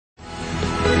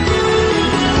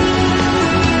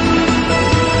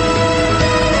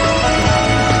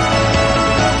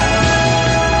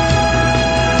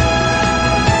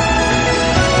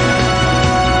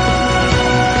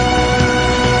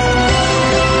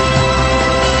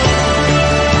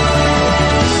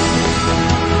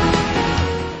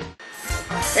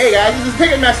guys, this is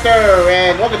Pikmin Master,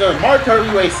 and welcome to Kart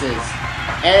Wi-Fi.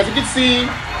 And as you can see,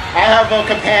 I have a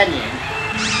companion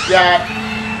that,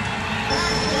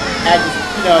 I'm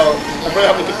really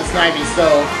helping keep the Snivy, so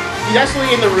he's actually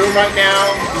in the room right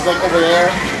now. He's like over there.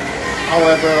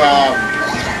 However,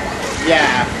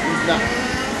 yeah, he's not.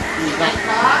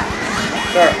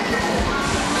 Sure.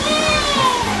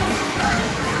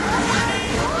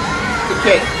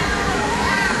 Okay.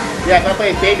 Yeah, I'm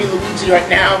playing Baby Luigi right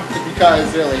now, just because,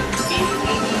 really. Baby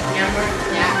Luigi, number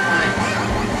that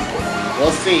one.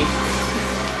 We'll see.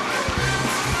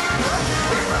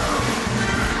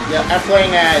 Yeah, I'm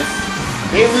playing as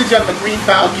Baby Luigi on the Green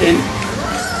Falcon.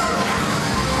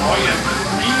 Oh yes, the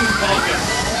Green Falcon.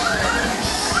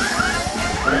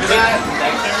 Remember that?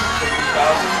 Sector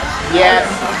 50,000? Yes.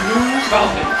 The Blue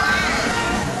Falcon.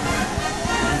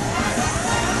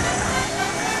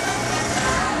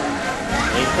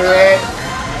 Wait for it.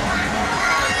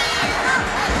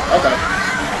 Okay.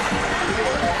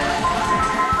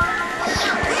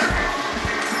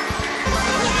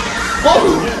 Whoa!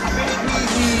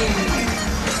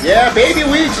 Yeah, Baby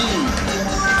Luigi!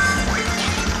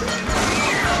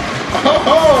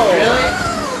 Oh! Really?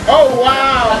 Oh,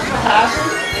 wow! That's what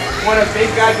happens when a big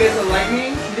guy gets a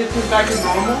lightning, he just goes back to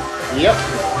normal? Yep.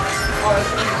 Oh, that's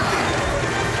pretty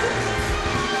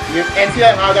And see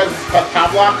that how that's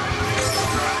top block?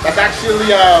 That's actually,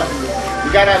 you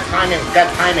gotta time it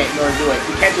in order to do it.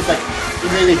 You can't just, like,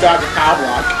 immediately dodge a top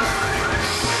block.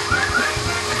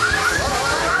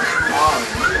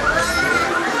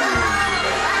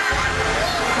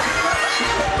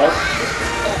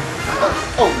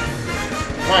 Oh.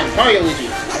 Come on, Mario Luigi.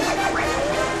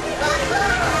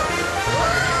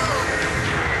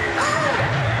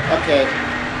 Okay.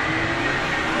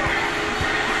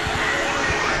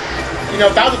 You know,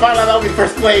 if that was the final, that would be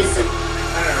first place. I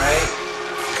know, right?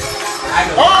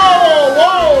 Oh!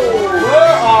 Whoa!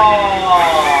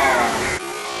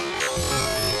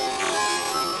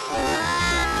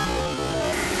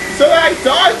 So I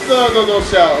dodged those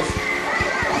shells.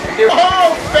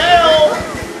 Oh, fail!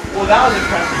 Well, that was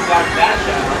impressive. You dodged that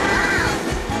shell.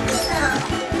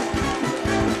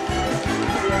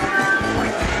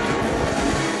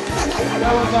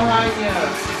 That was behind you.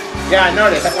 Yeah, I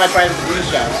noticed. That's why I tried the blue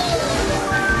shell.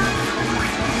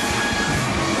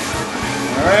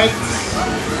 Alright.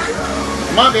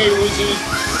 Come on, Baby Luigi.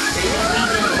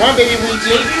 Come on, Baby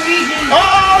Luigi.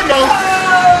 Oh, no!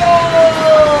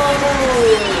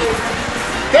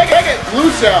 Take it! Blue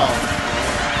shell.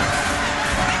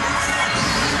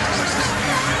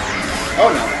 Oh,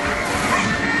 no.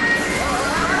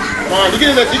 Come on, you can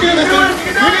do this. You can do this. You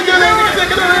can do this. You can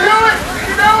do this.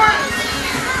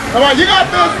 Come on, you got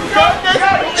this! Got this!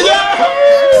 Yeah!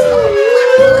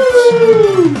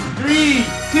 3,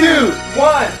 2,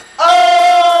 1. Oh!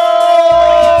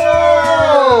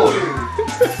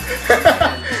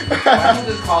 Why don't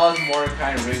just call us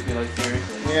Mordecai and Rigby, like,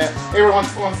 seriously? Yeah. Everyone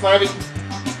wants Snivy.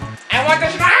 I want the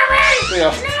Snivy!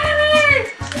 Yeah. Snivy!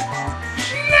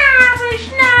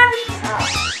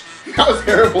 That was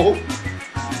terrible.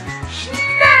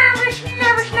 Snivy!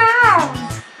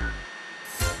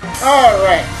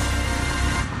 Alright.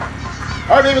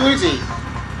 Alright, Baby Luigi.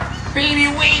 Baby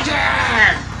Wager!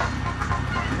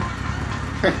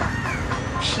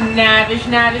 Snap.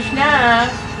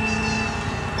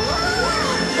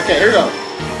 Okay, here we go.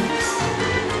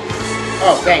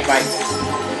 Oh, thanks, bye.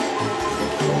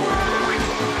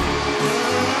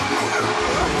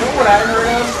 You know what I heard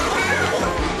of?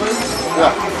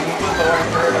 What?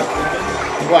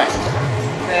 What?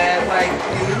 That, like,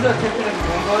 they use the attention of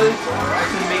Goombas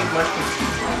to make mushrooms.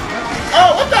 Oh,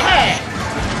 what the heck?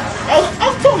 I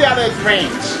was totally out of its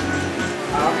range.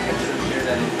 I don't think I should have shared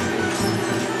that information.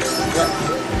 What?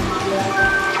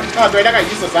 Oh, great, I got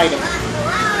useless items.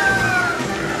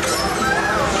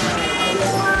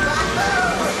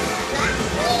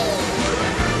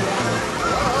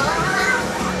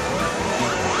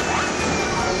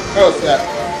 Oh, it's that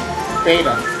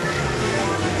beta.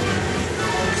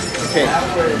 Okay.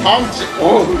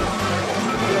 Oh.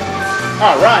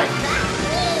 Alright.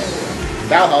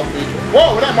 That'll help me. Whoa,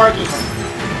 where'd that marking from?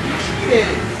 Cheated.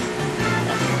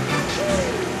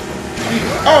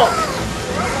 Oh!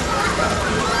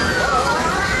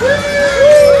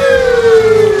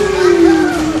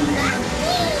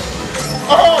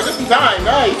 Oh, just in time.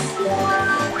 Nice.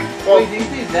 Well, Wait, did you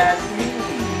say that's me?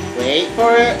 wait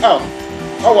for it. Oh.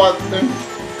 Oh, well.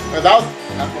 That was...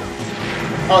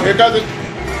 Oh, here goes it.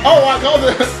 Oh, I called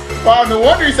it. Wow, no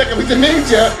wonder he's second. He's a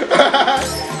ninja.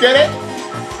 Get it?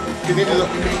 I'm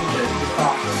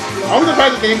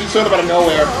surprised that the ninja showed up out of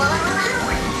nowhere.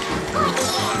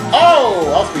 Oh,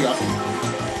 that was pretty awesome.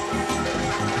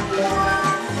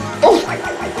 Oh!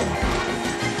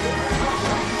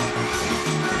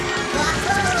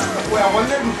 Well, I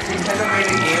wonder if Nintendo made a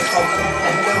game called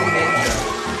Nintendo Ninja.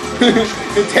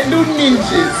 Nintendo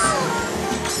Ninjas.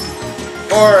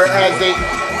 Or as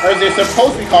they're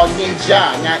supposed to be called Ninja,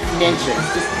 not Ninjas.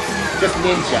 Just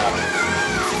Ninja.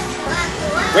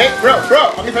 Wait, bro,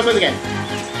 I'm gonna press it again.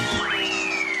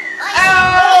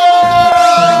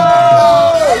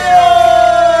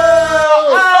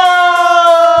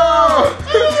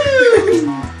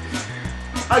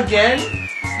 Again?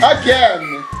 Again!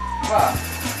 Wow.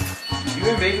 You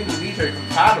and Baby Luigi are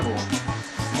compatible.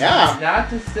 Yeah. Not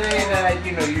to say that,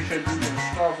 you know, you should do some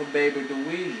stuff with Baby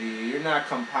Luigi. You're not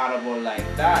compatible like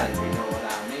that, if you know what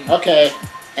I mean. Okay.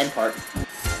 End part.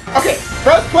 Okay,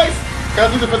 first place.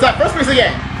 Gotta lose it for that. First place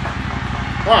again.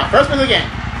 Come on, first place again.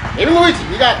 Baby Luigi,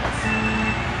 you got this.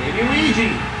 Baby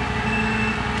Luigi.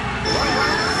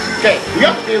 Okay, you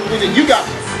got this, Baby Luigi, you got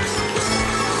this.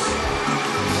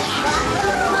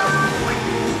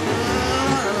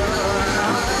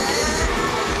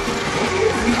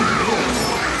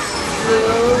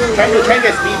 Trying to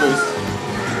get speed boost.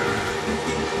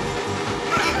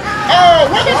 Oh,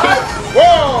 where'd that come?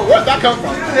 Whoa, where'd that come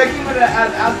from? Dude, that came out of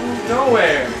absolute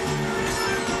nowhere.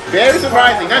 Very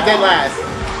surprising, not dead last.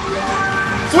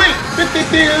 Sweet!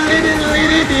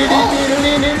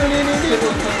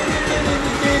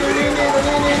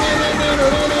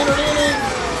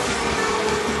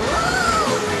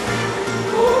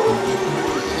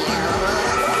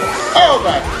 Oh,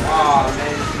 God. Oh,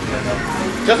 man.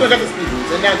 Just when I got the speed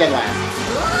boost, and now dead last.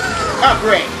 Oh,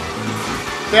 great.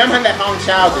 Damn, I'm that Hong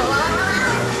Chow dude.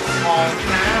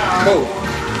 Move.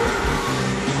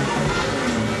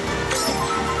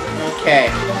 Okay.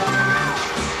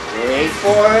 Wait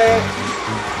for it.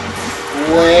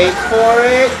 Wait for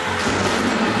it.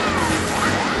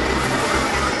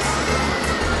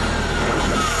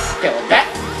 Okay, well that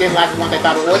didn't last as long as I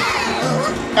thought it would.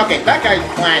 Okay, that guy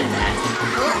planned that.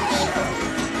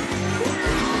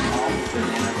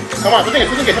 Come on, something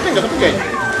good.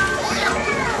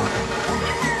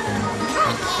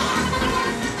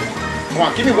 Come on,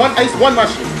 give me one ice, one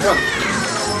mushroom. Come on.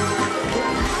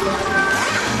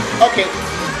 Okay.